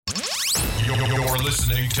You're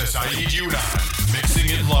listening to Saeed Yunan, mixing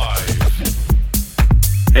it live.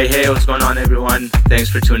 Hey, what's going on, everyone? Thanks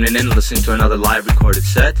for tuning in and listening to another live recorded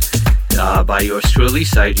set by yours truly,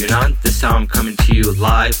 Saeed Yunan. This time I'm coming to you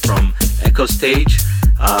live from Echo Stage,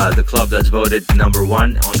 the club that's voted number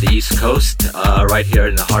one on the East Coast, right here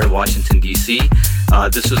in the heart of Washington, D.C.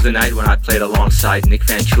 This was the night when I played alongside Nick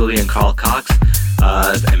Fanciulli and Carl Cox.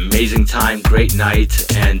 Amazing time, great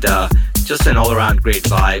night, and just an all-around great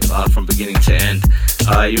vibe from beginning to end.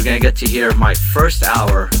 You're going to get to hear my first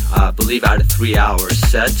hour, I believe out of 3 hours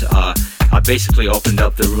set. I basically opened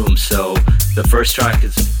up the room, so the first track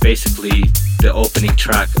is basically the opening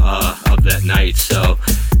track of that night. So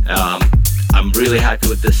I'm really happy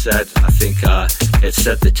with this set. I think it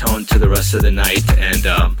set the tone to the rest of the night, and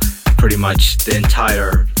pretty much the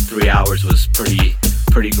entire 3 hours was pretty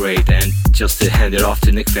great. And just to hand it off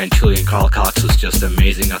to Nick Fanciulli and Carl Cox was just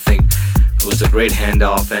amazing. I think it was a great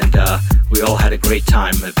handoff, and we all had a great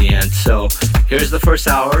time at the end. So here's the first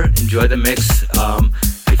hour. Enjoy the mix.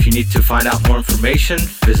 If you need to find out more information,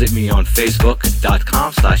 visit me on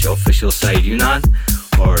facebook.com/official Saeed Yunan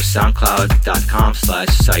or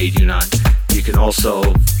soundcloud.com/Saeed Yunan. You can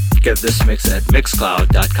also get this mix at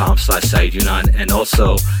mixcloud.com/Saeed Yunan, and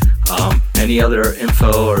also any other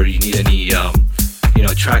info, or you need any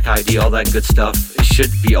track ID, all that good stuff, it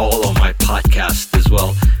should be all on my podcast as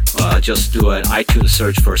well. Just do an iTunes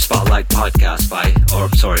search for Spotlight Broadcast by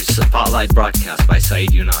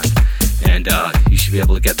Saeed Yunan, and you should be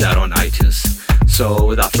able to get that on iTunes. So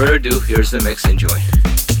without further ado, here's the mix. Enjoy.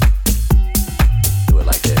 Do it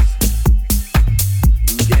like this.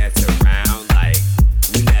 You dance around like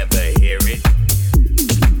you never hear it.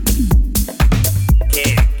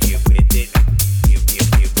 Can't get with it.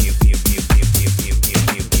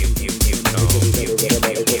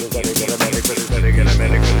 Better get a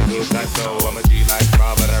medic to the heel type flow. I'm a G like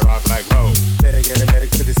Rob and I rock like Roe. Better get a medic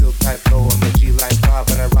to the heel type flow. I'm a G like Rob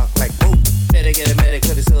and I rock like Roe. Better get a medic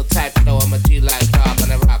to the heel type flow. I'm a G like Rob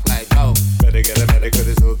and I rock like Roe. Better get a medic to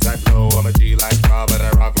the heel type flow. I'm a G like Rob and I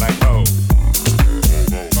rock like Roe.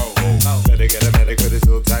 Better get a medic to the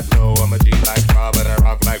heel type flow. I'm a G like Rob and I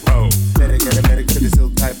rock like Roe. Better get a medic to the heel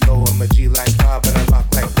type flow. I'm a G like Rob and I rock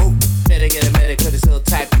like Roe. Better get a medic to the heel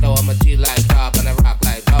type flow. I'm a G like Rob and I rock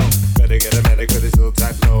like Roe. Better get a medic to the heel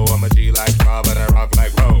type flow. I'm a G like Rob and I rock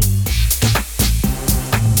like Roe.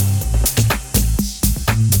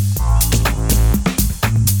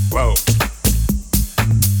 Whoa.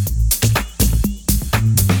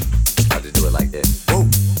 I just do it like this. Whoa.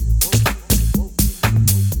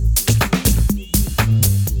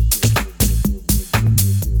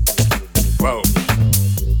 Whoa.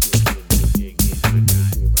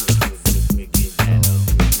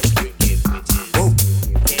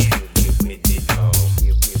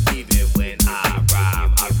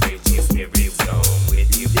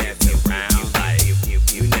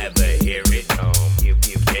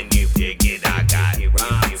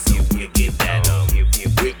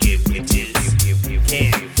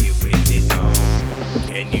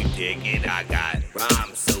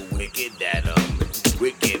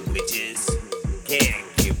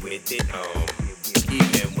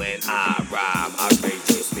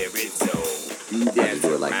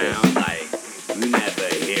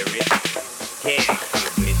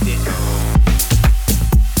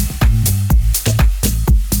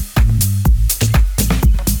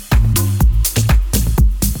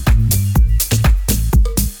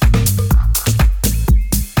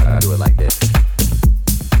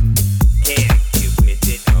 Can't get with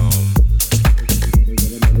it.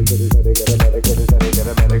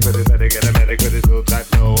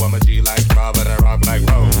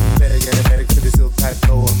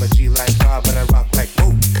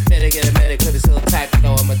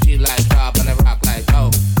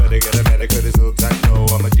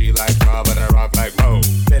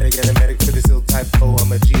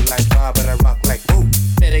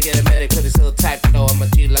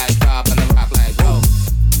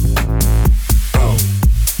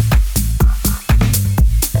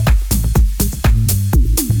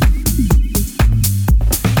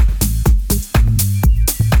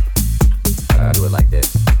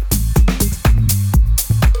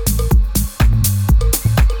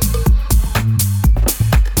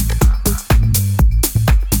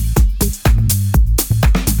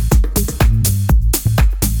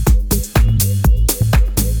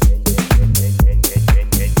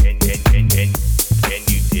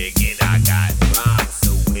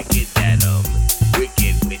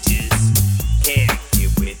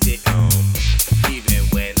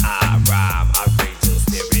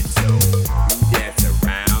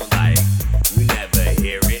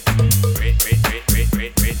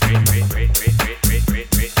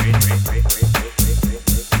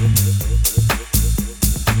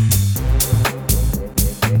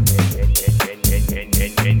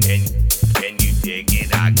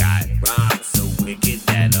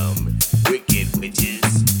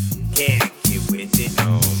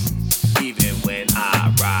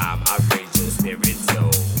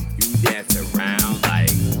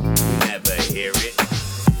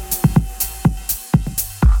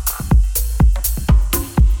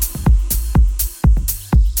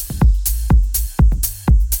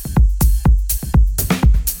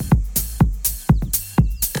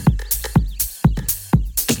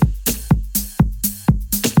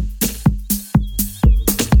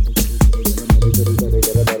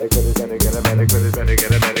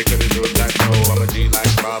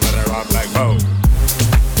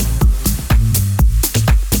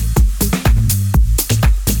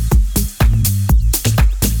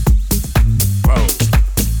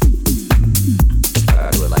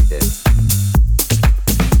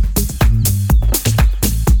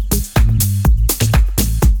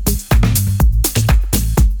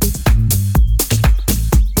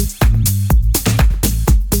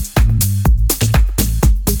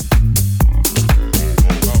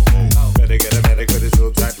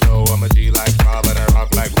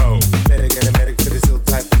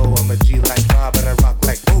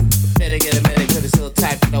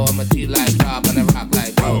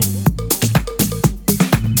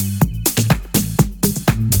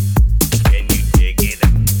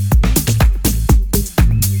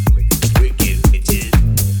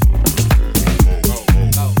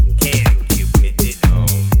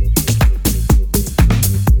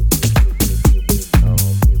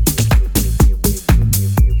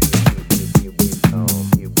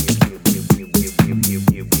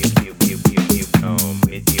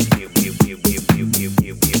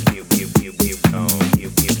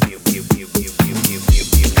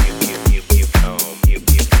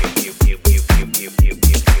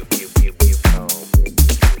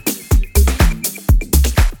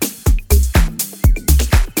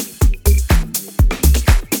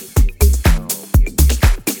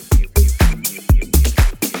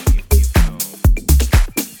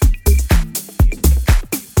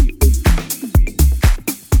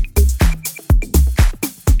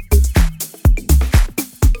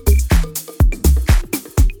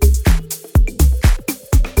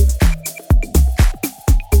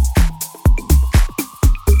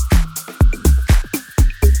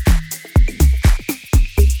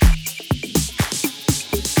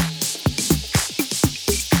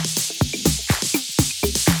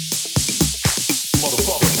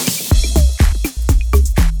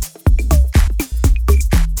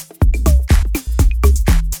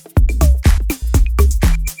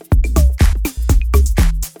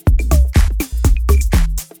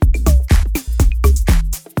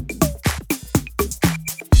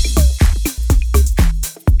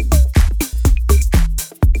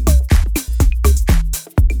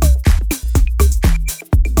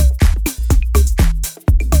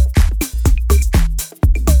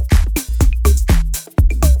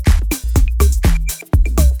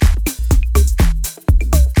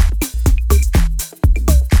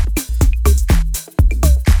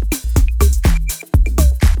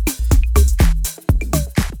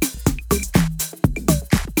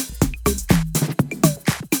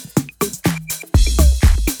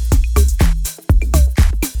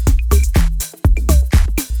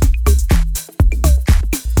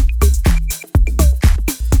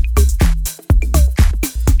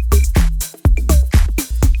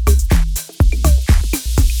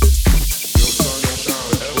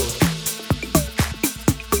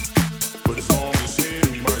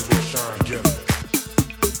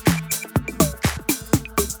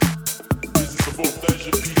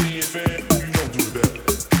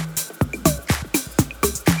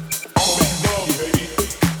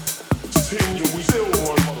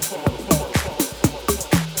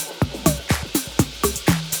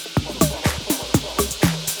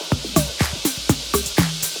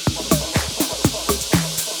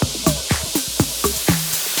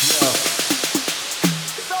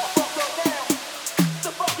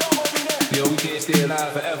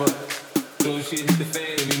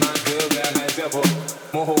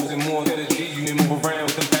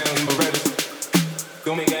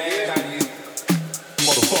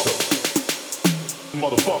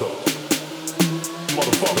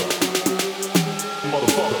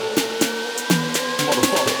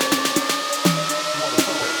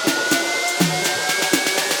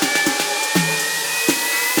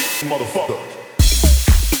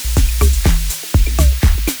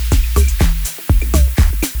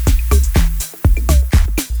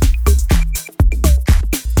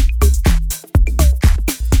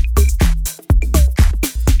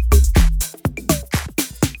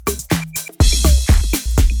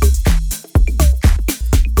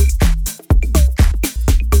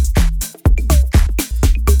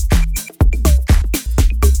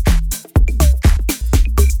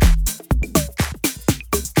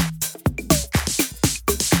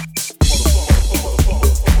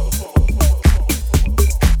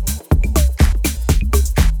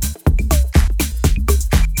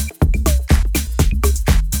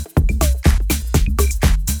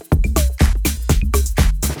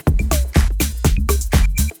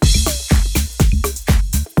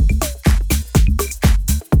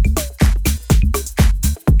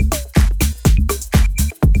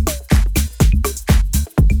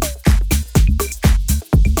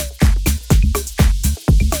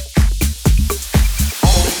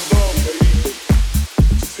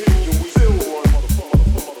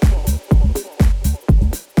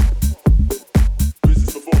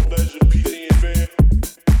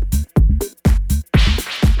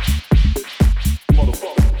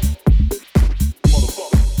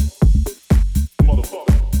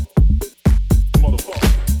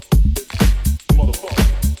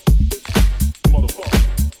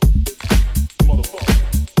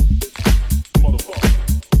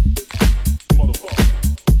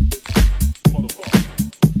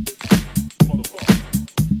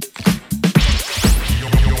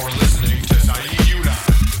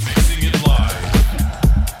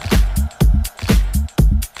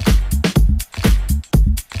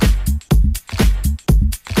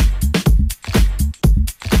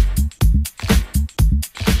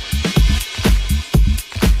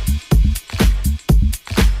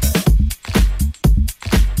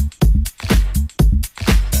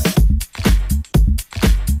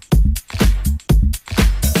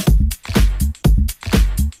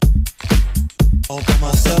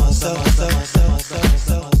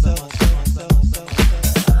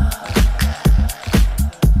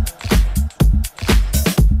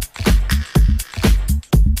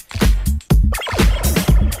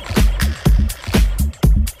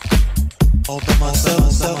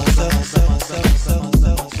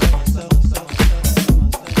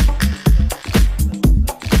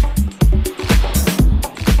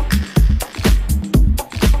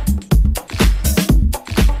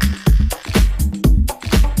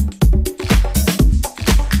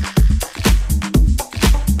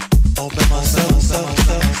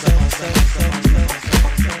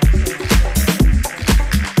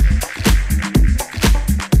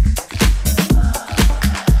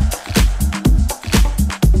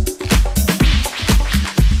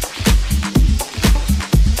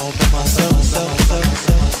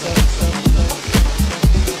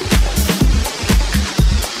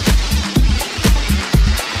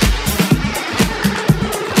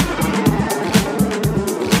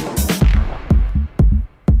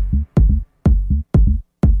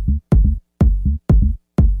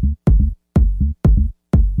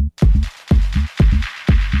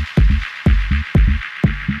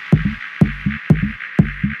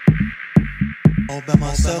 all by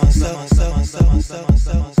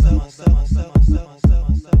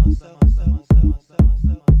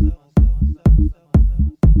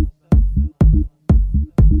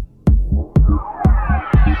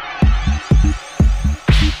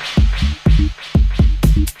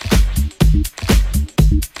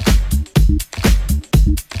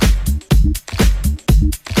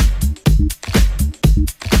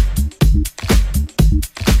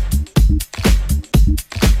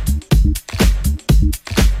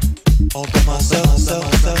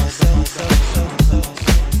myself.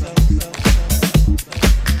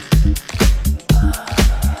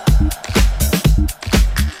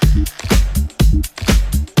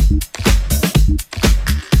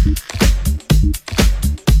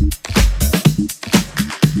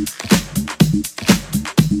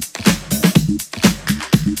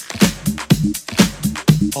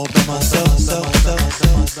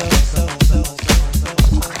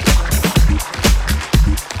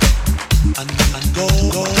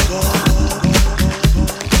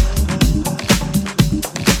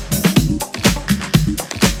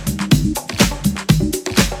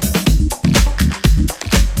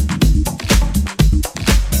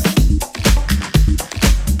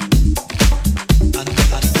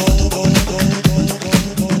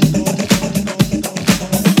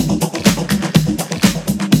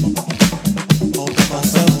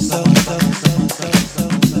 So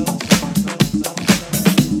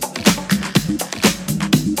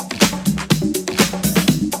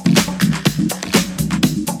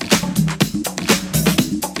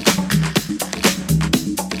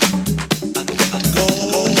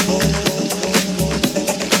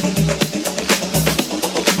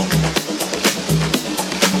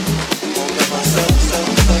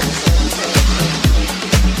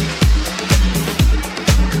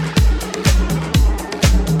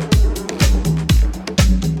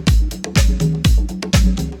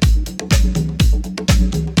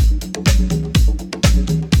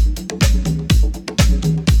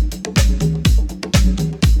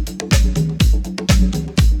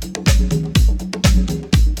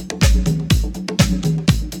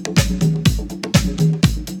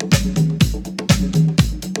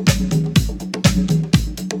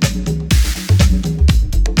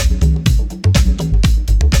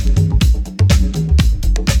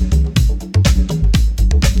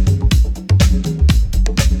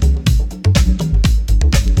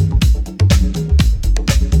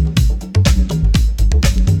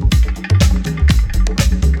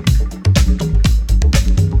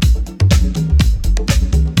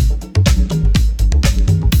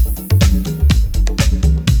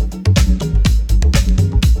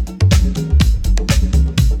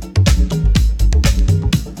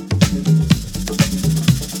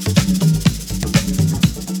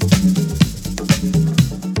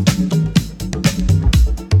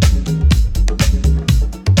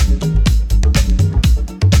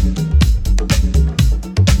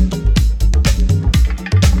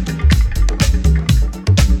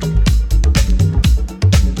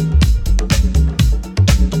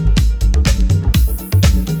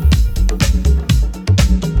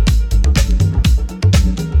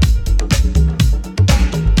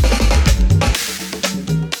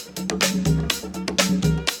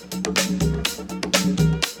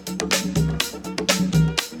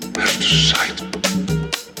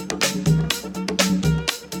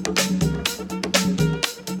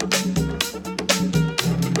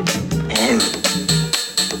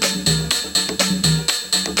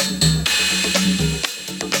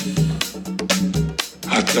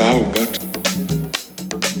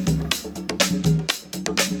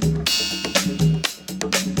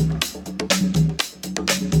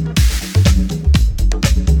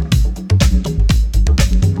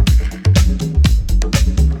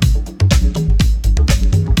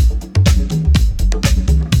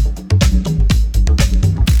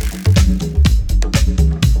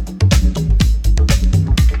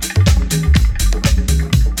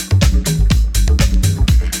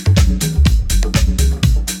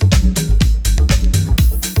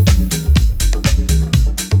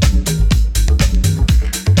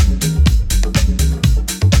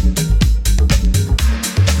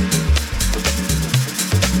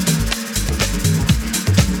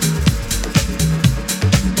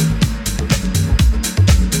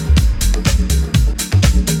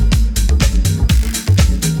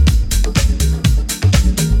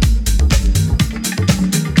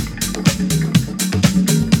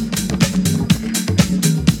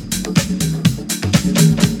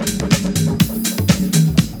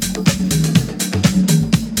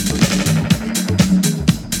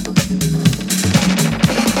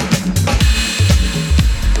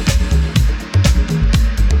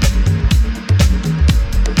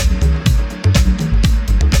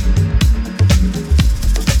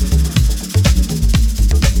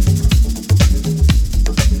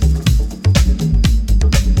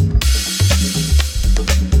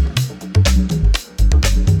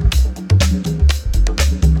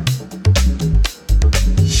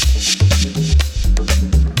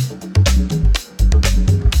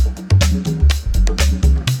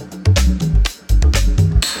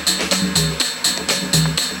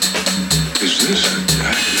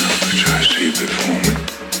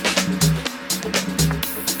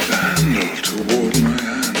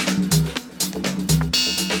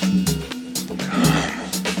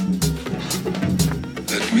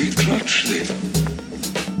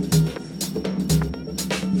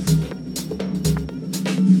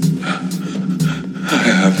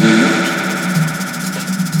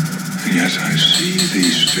Yes, I see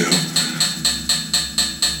thee still,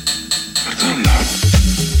 but thou not.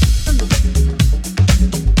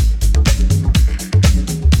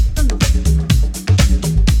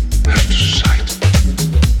 Hast sight.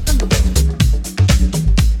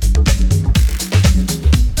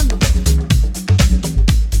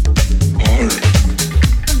 All.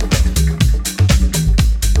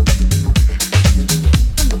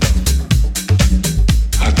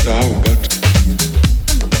 Art thou but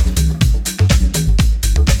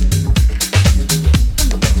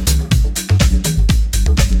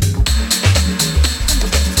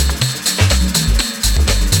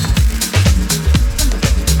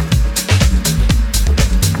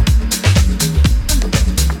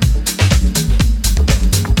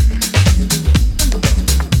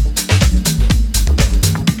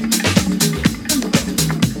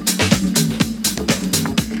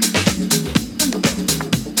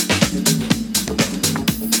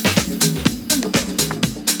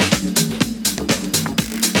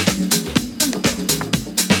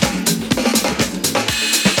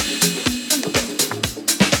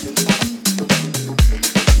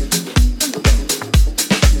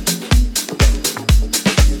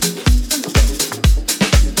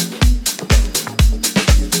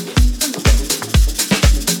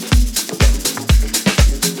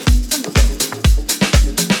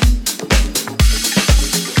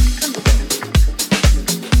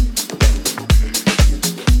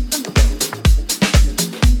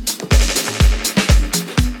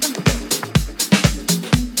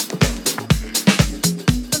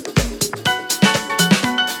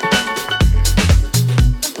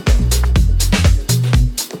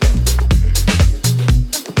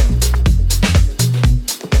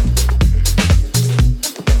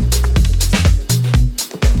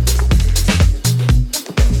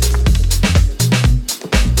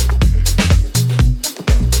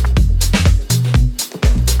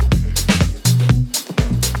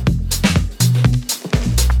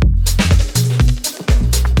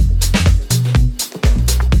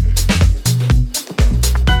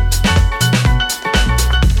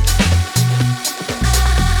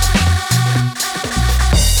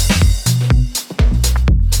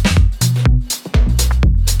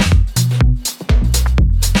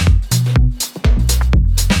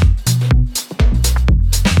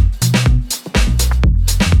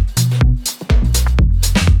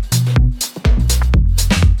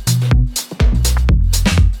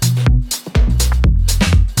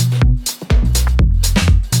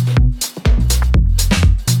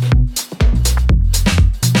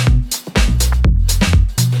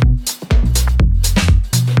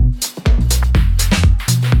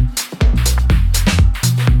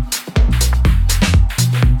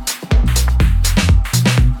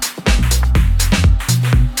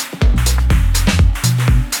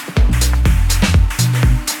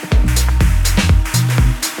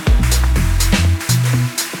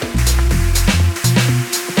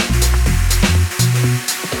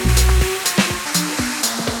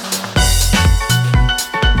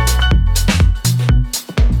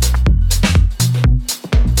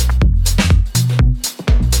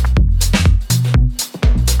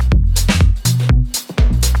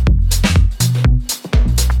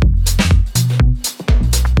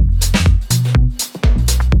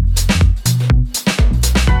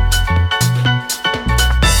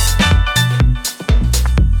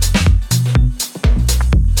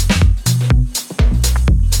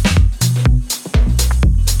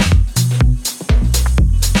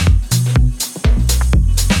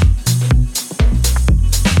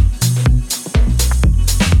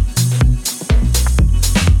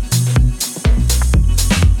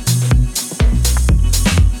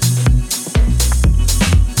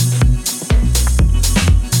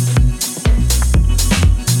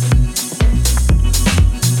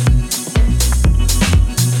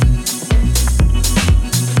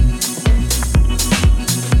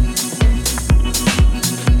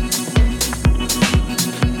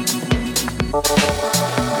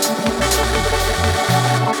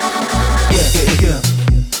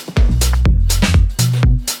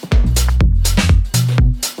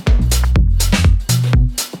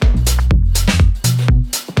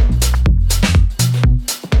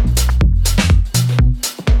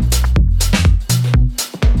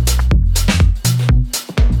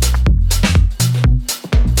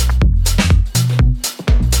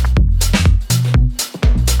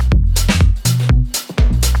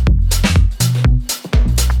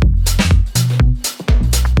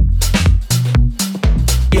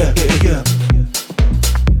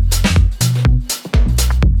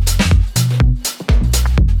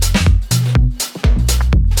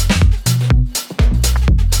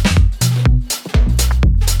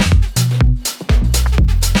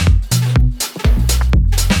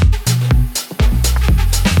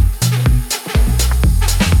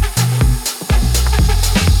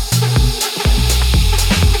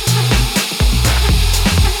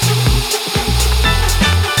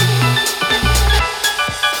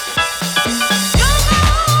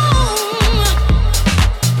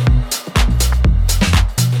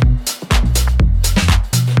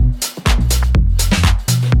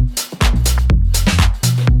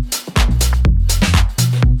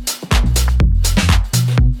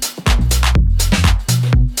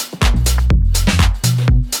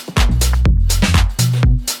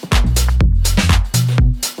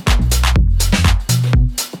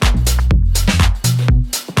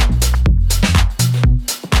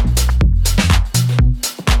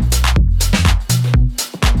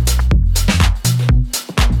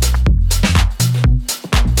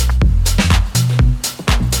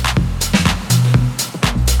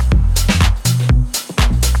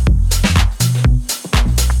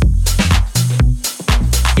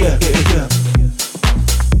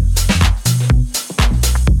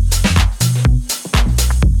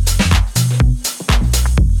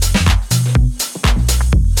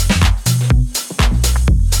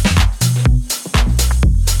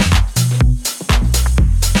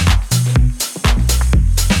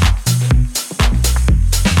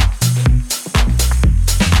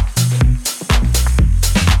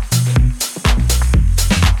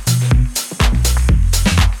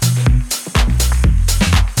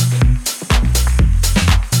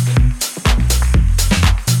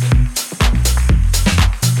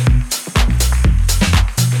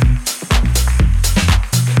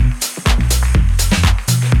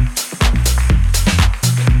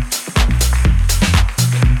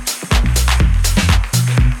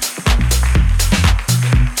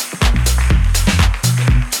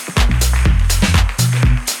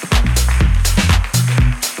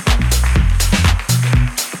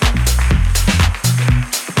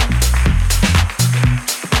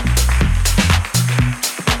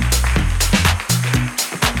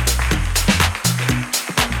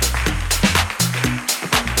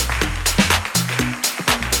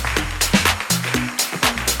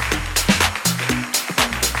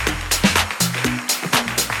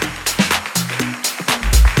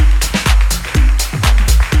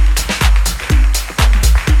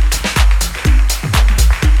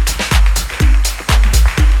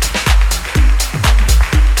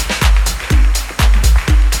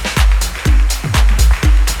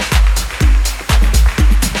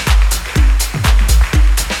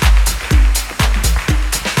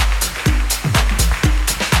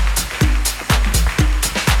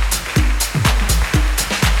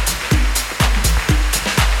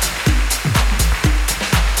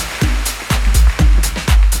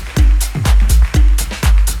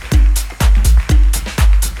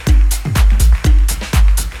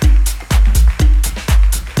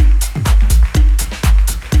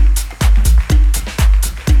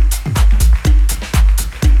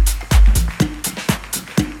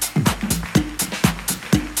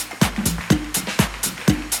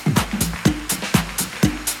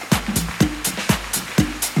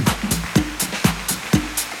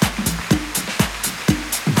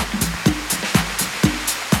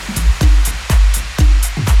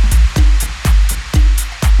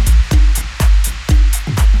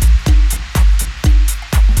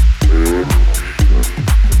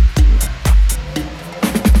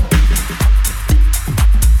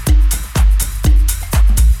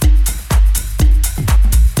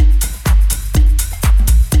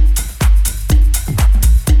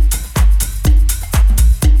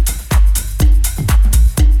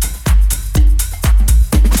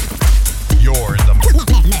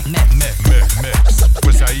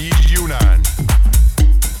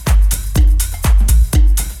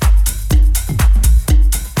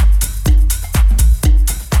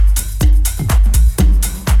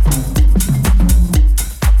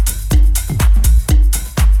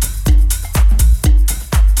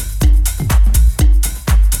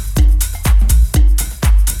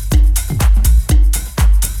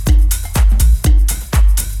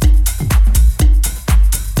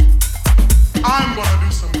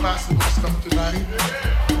stuff tonight.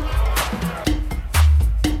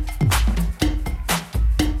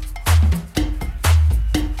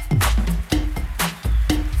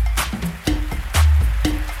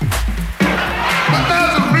 But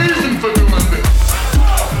there's a reason for doing this.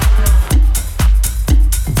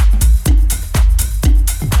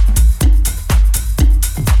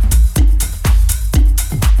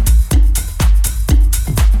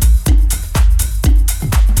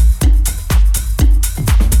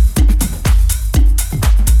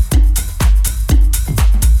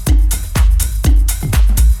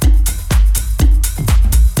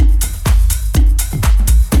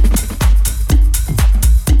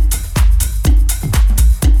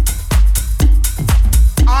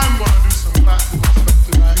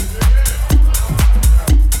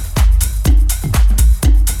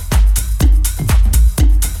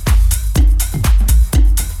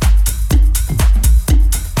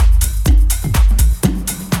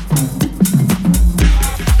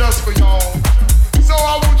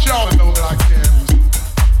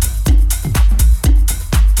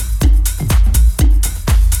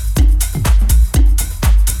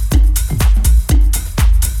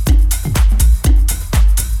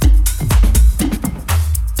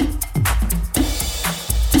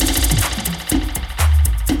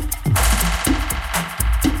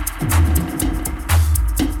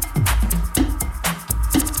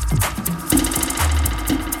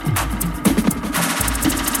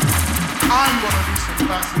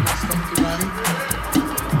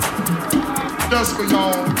 Just for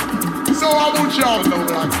y'all. So I want y'all to know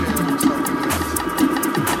that I can do something else.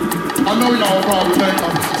 I know y'all probably think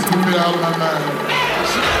I'm just moving out of my mind.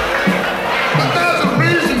 But there's a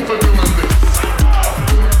reason for doing this.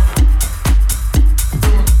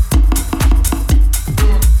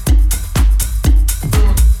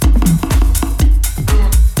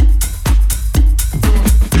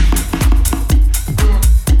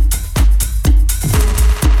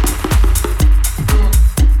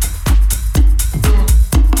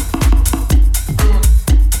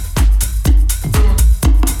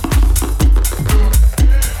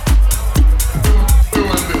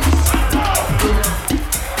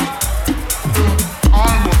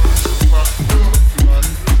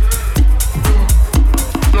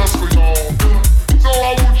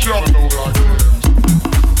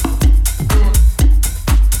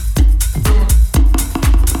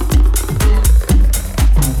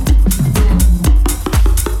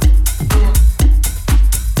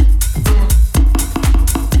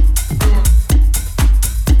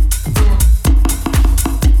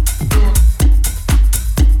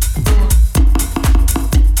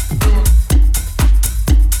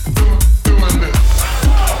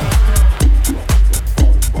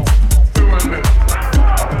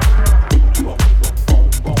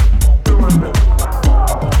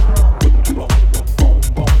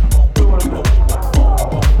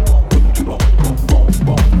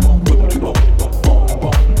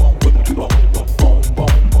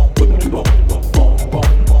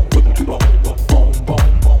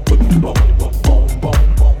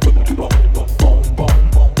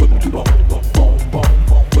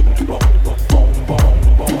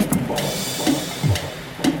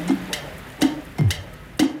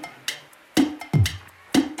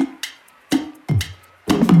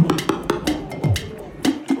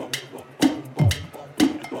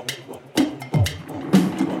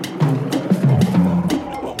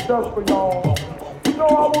 Just for y'all. So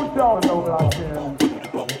I want y'all to know that I can.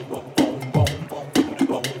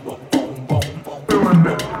 Doing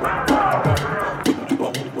this.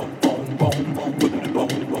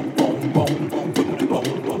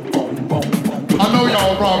 I know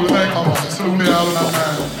y'all probably think I'm assuming out of my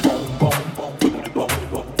mind.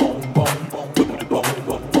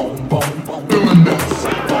 Doing this.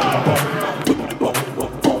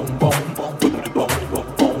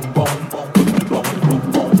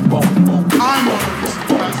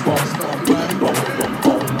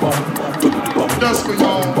 Just for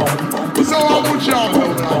y'all. So I want y'all to know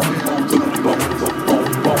that I can.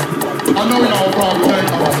 I know y'all probably think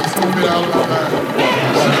I'm just gonna get out of my mind.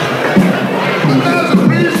 But there's a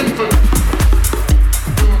reason for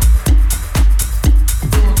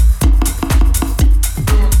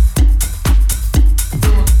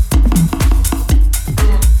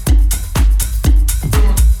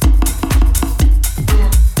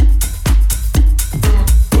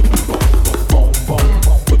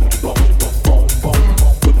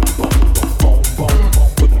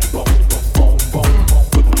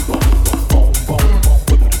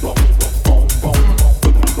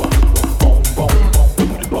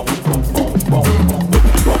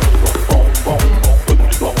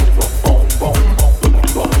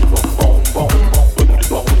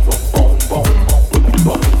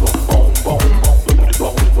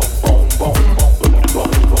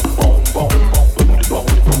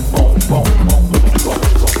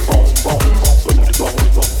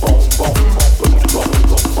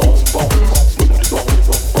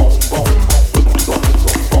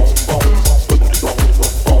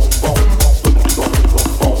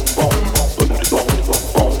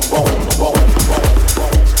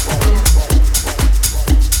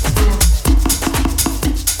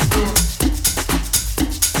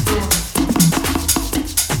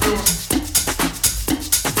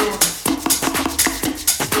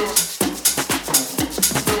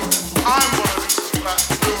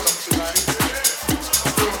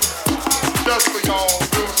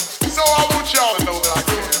So I want y'all to know that I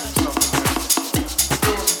can do something.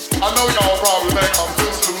 I know y'all probably think I'm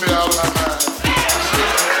just a bit out of my mind.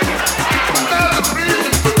 But there's a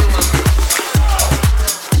reason for doing this.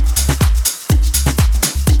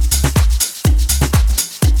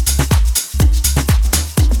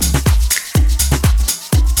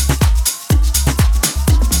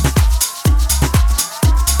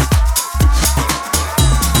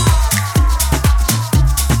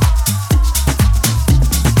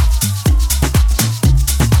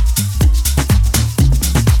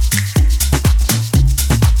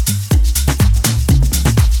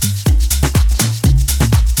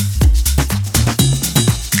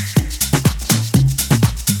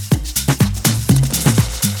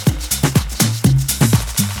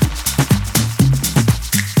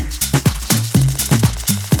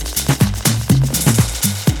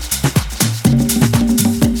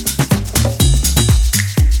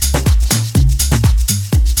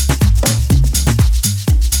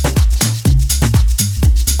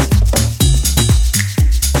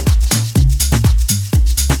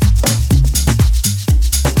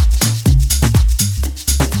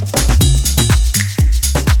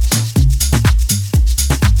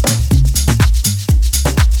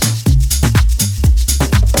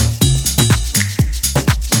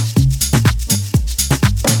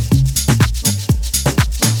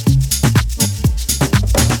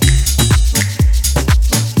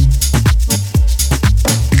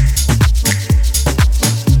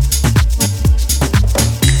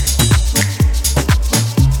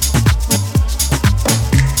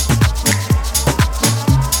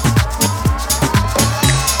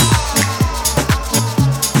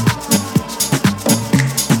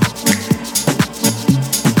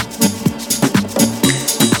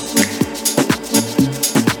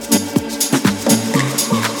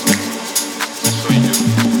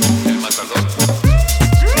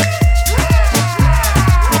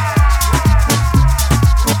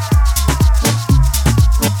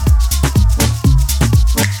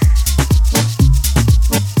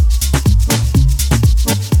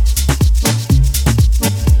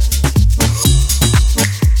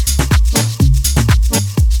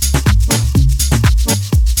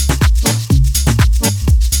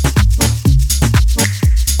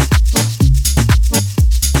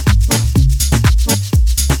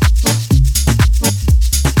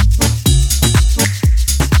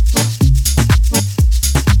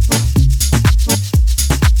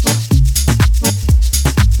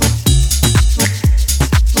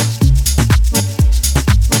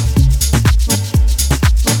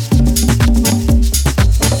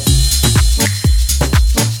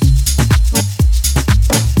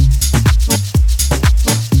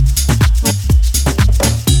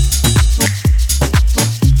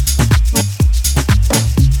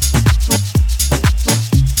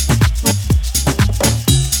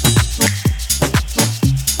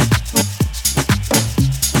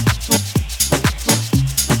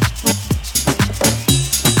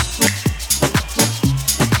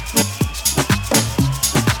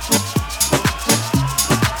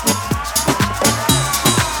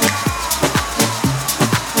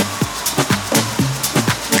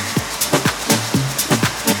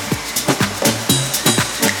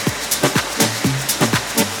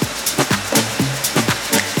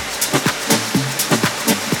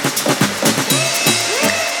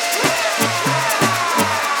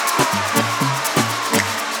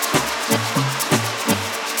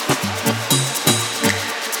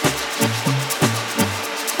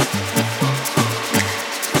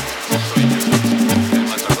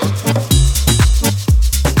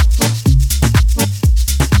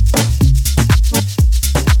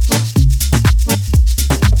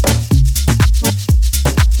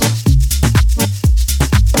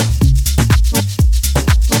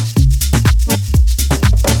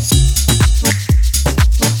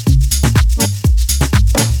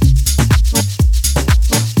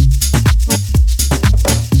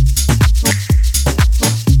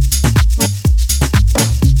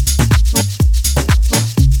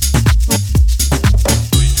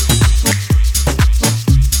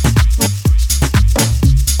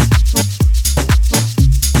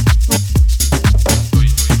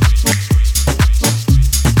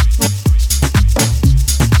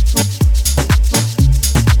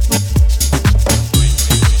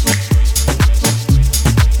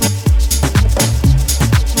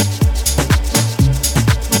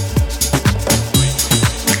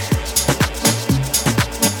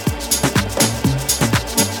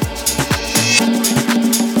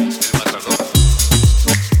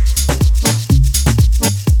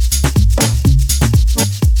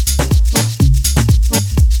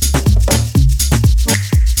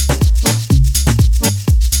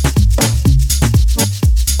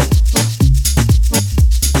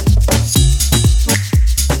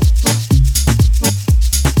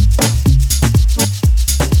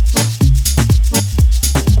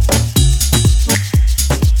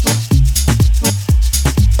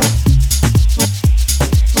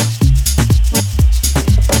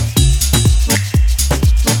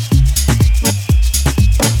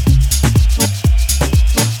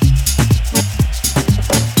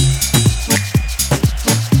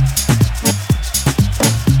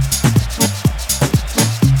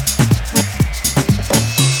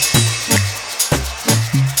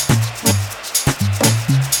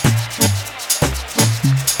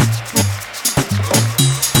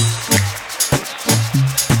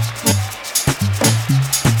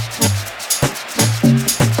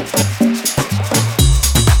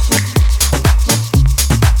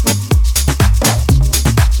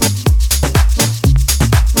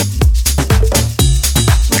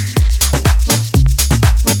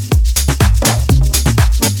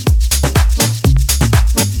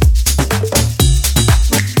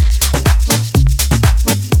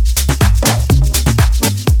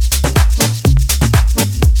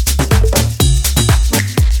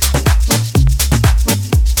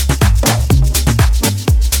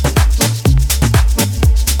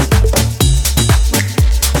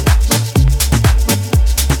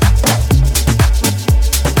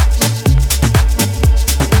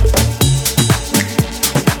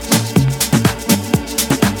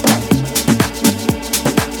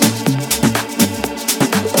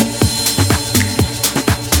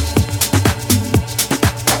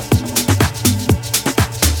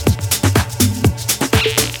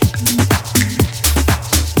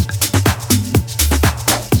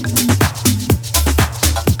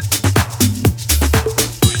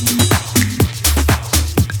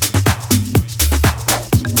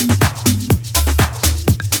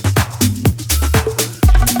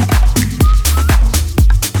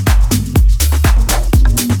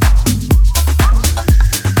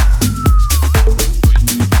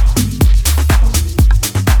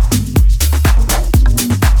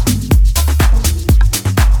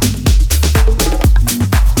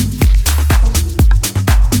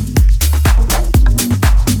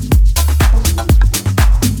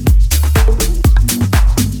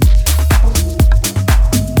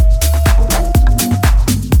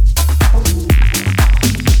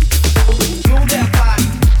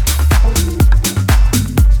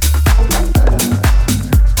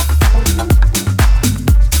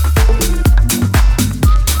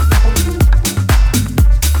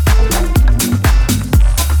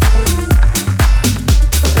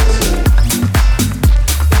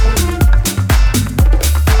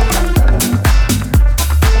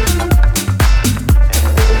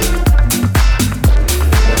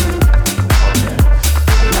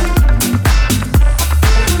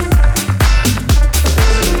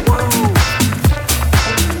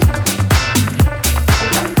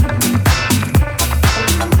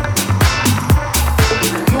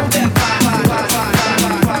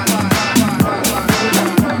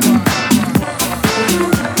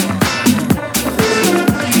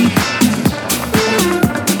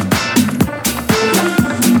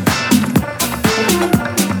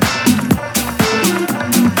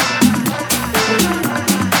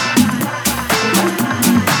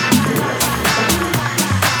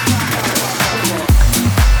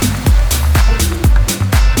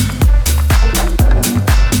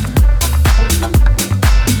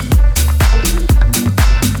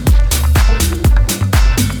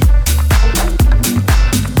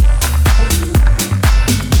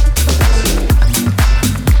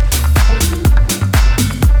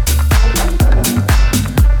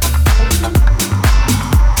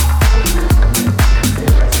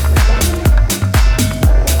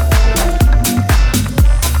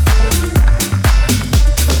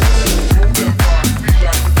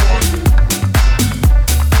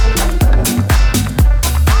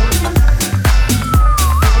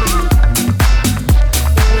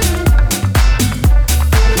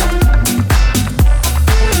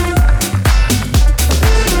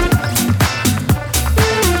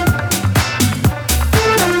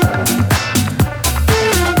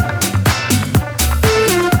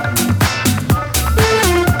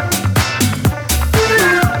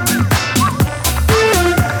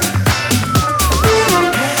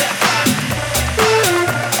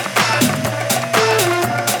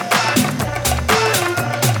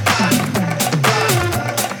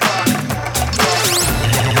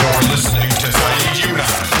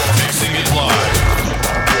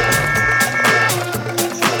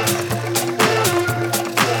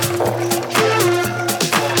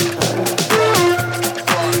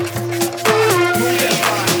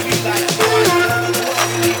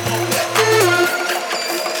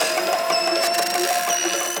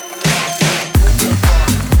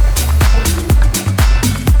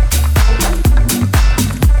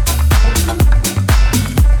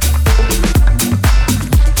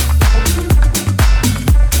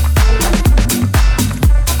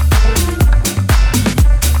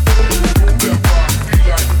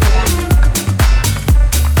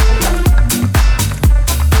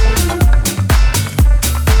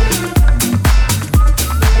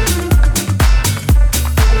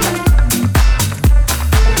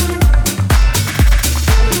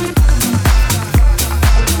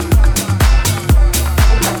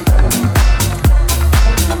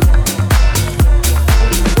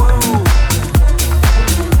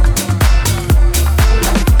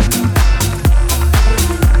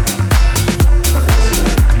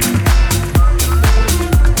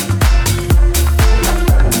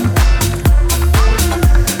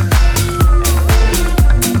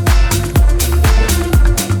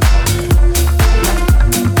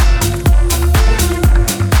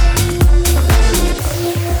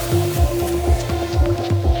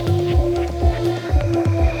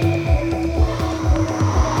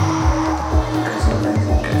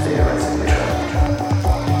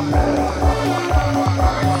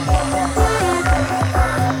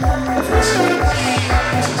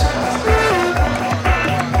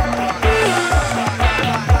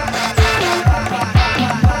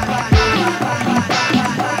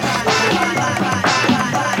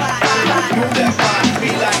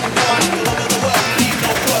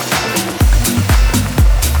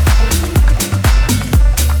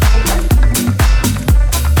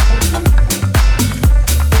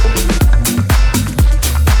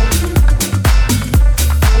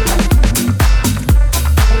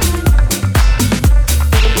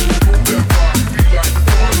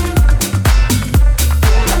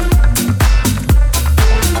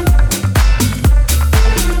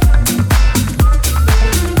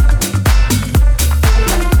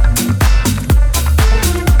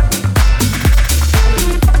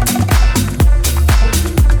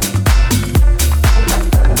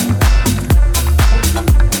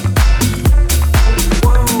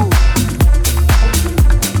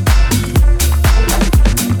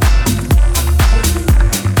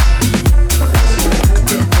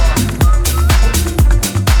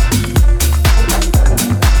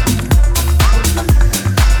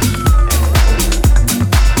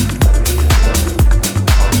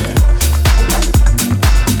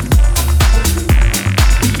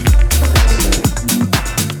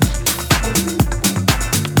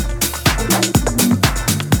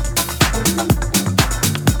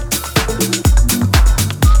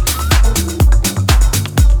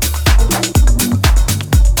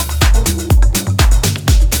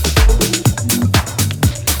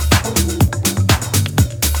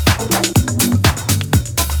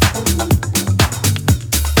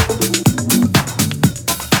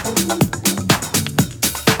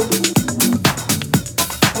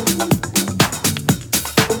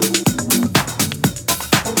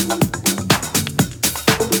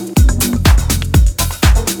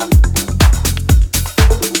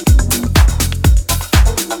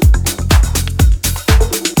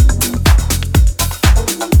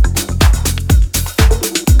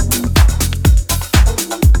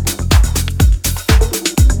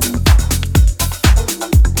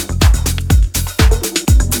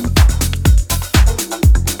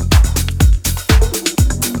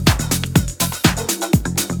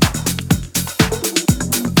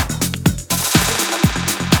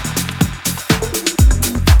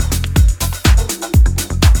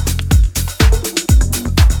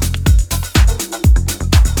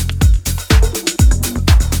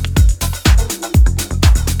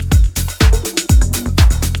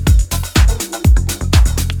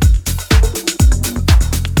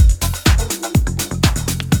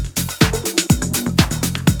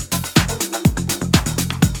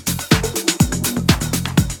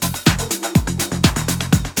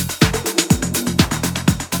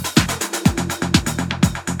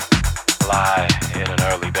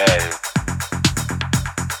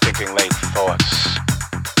 provoking late thoughts,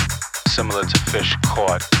 similar to fish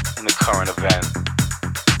caught in the current event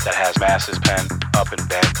that has masses pent up in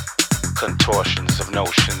bed, contortions of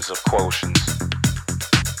notions of quotients,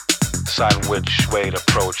 deciding which way to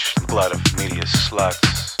approach the blood of media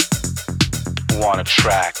sluts who want to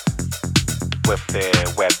track with their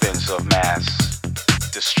weapons of mass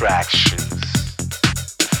distractions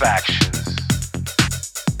and factions.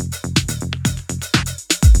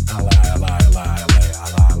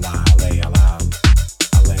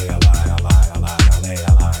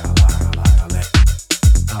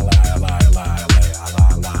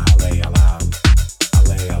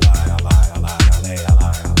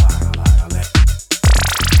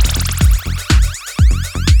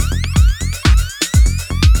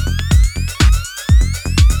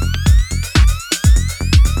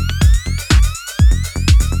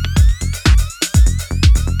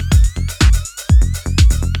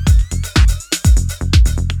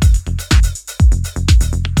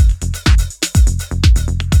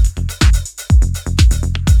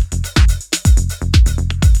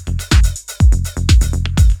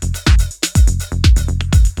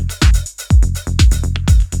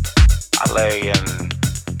 Lay in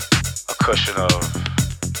a cushion of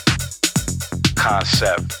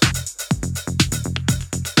concept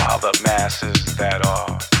while the masses that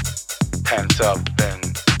are pent up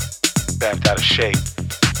and bent out of shape,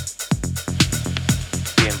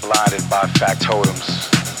 being blinded by factotums,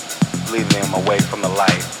 leading them away from the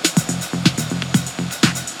light.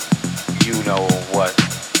 You know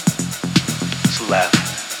what's left.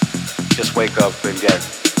 Just wake up and get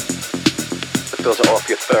filter off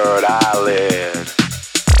your third eyelid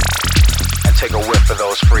and take a whiff of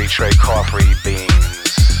those free trade coffee beans.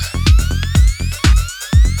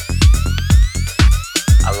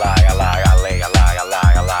 I lie, I lie, I lay, I lie, I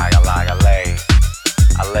lie, I lie, I lie, I lay.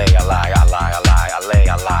 I lay, I lie, I lie, I lie, I lay,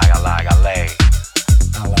 I lie, I lie, I lay.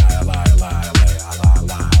 I lie, I lie, I lie, I lay, I lie, I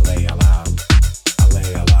lie, I lay, I lie. I lay,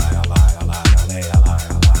 I lie, I lie, I lie, I lay, I lie,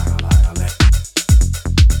 I lie, I lie, I lay.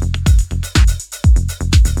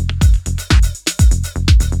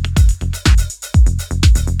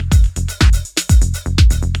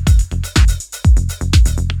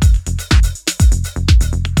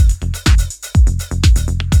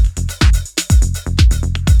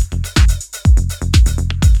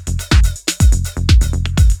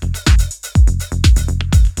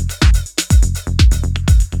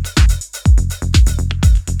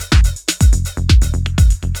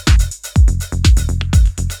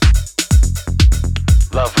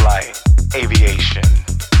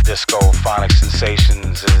 Disco-phonic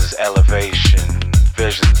sensations is elevation,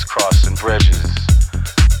 visions crossing bridges,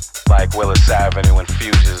 like Willis Avenue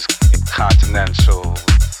infuses continental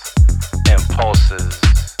impulses.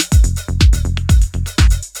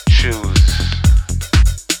 Choose.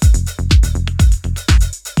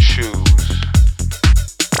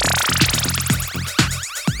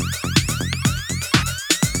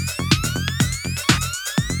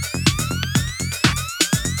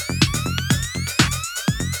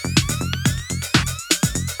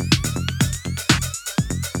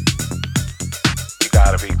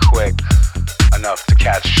 Gotta be quick enough to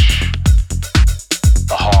catch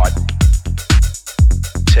the heart.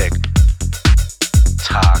 Tick,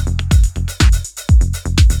 tock,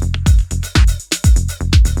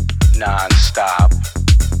 non-stop,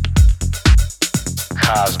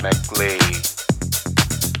 cosmically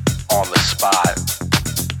on the spot.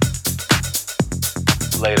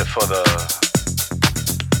 Later for the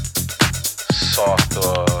soft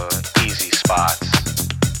or easy spots.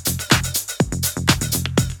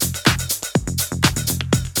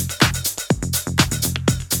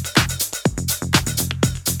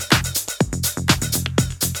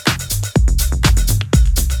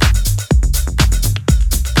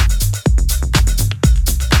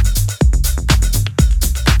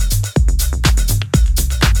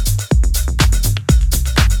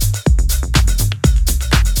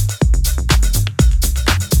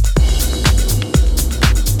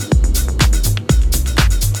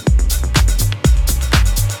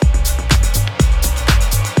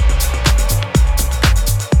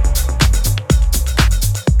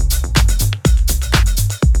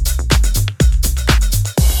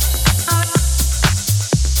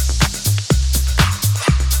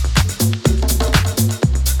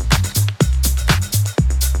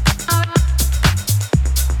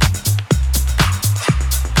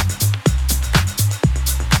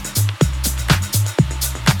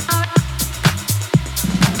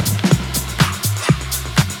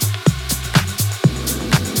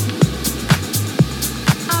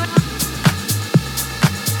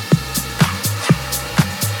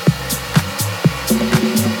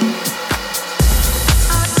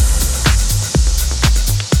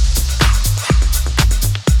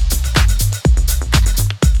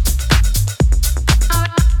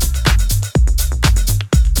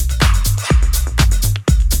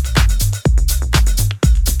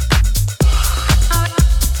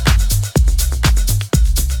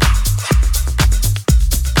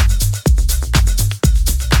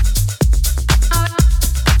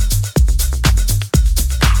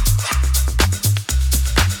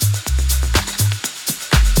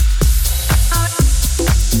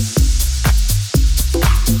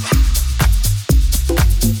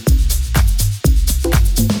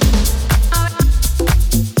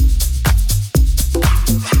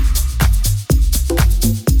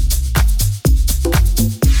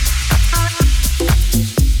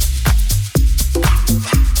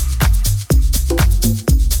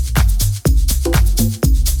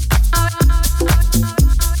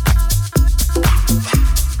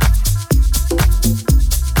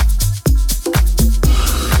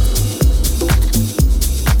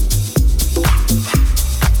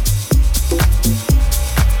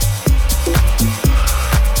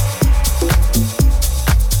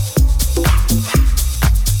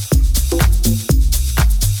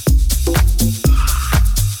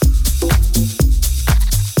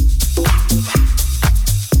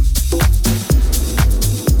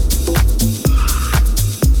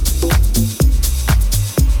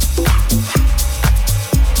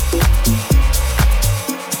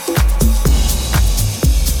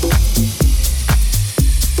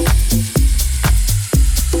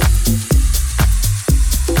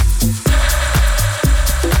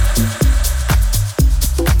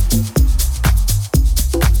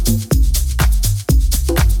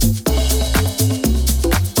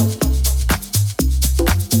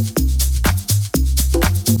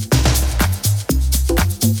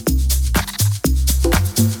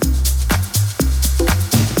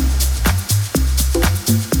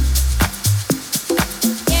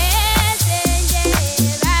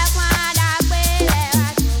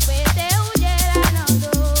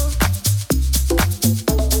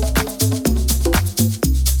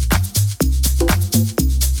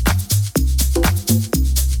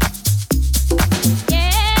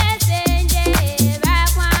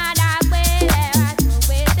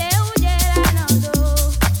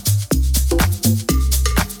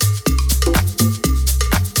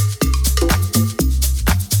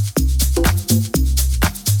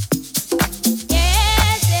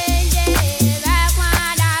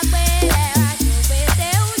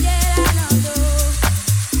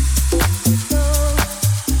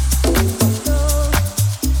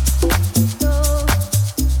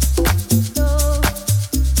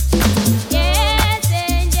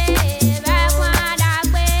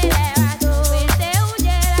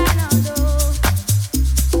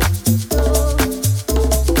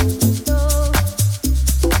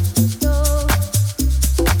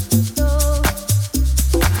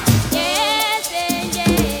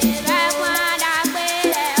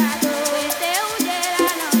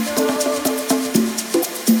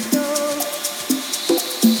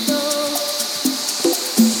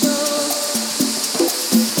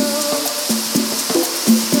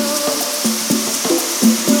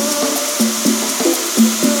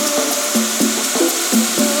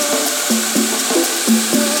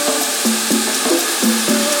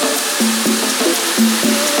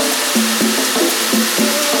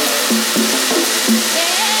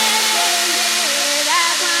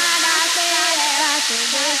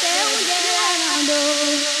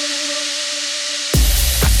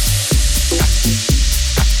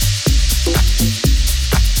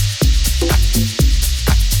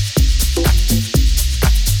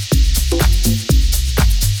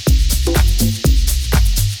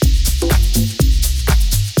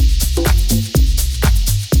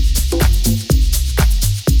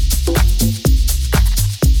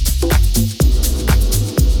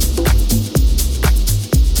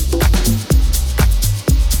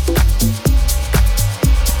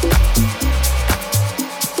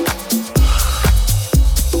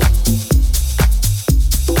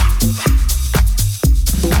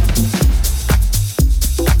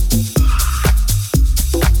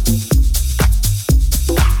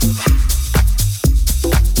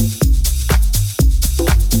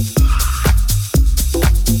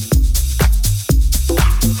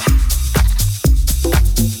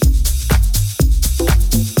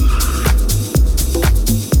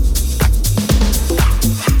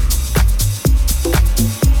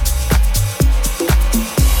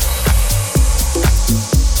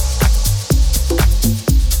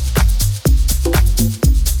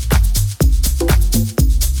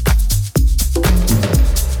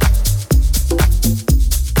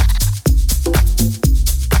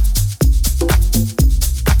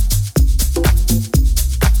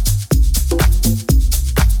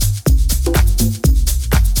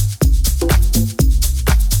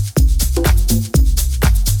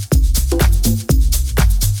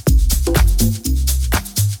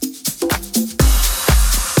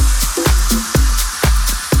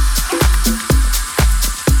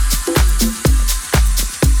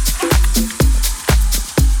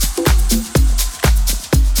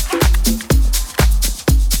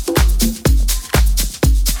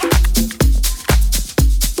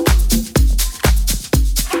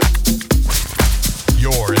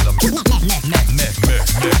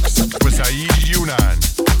 need you now.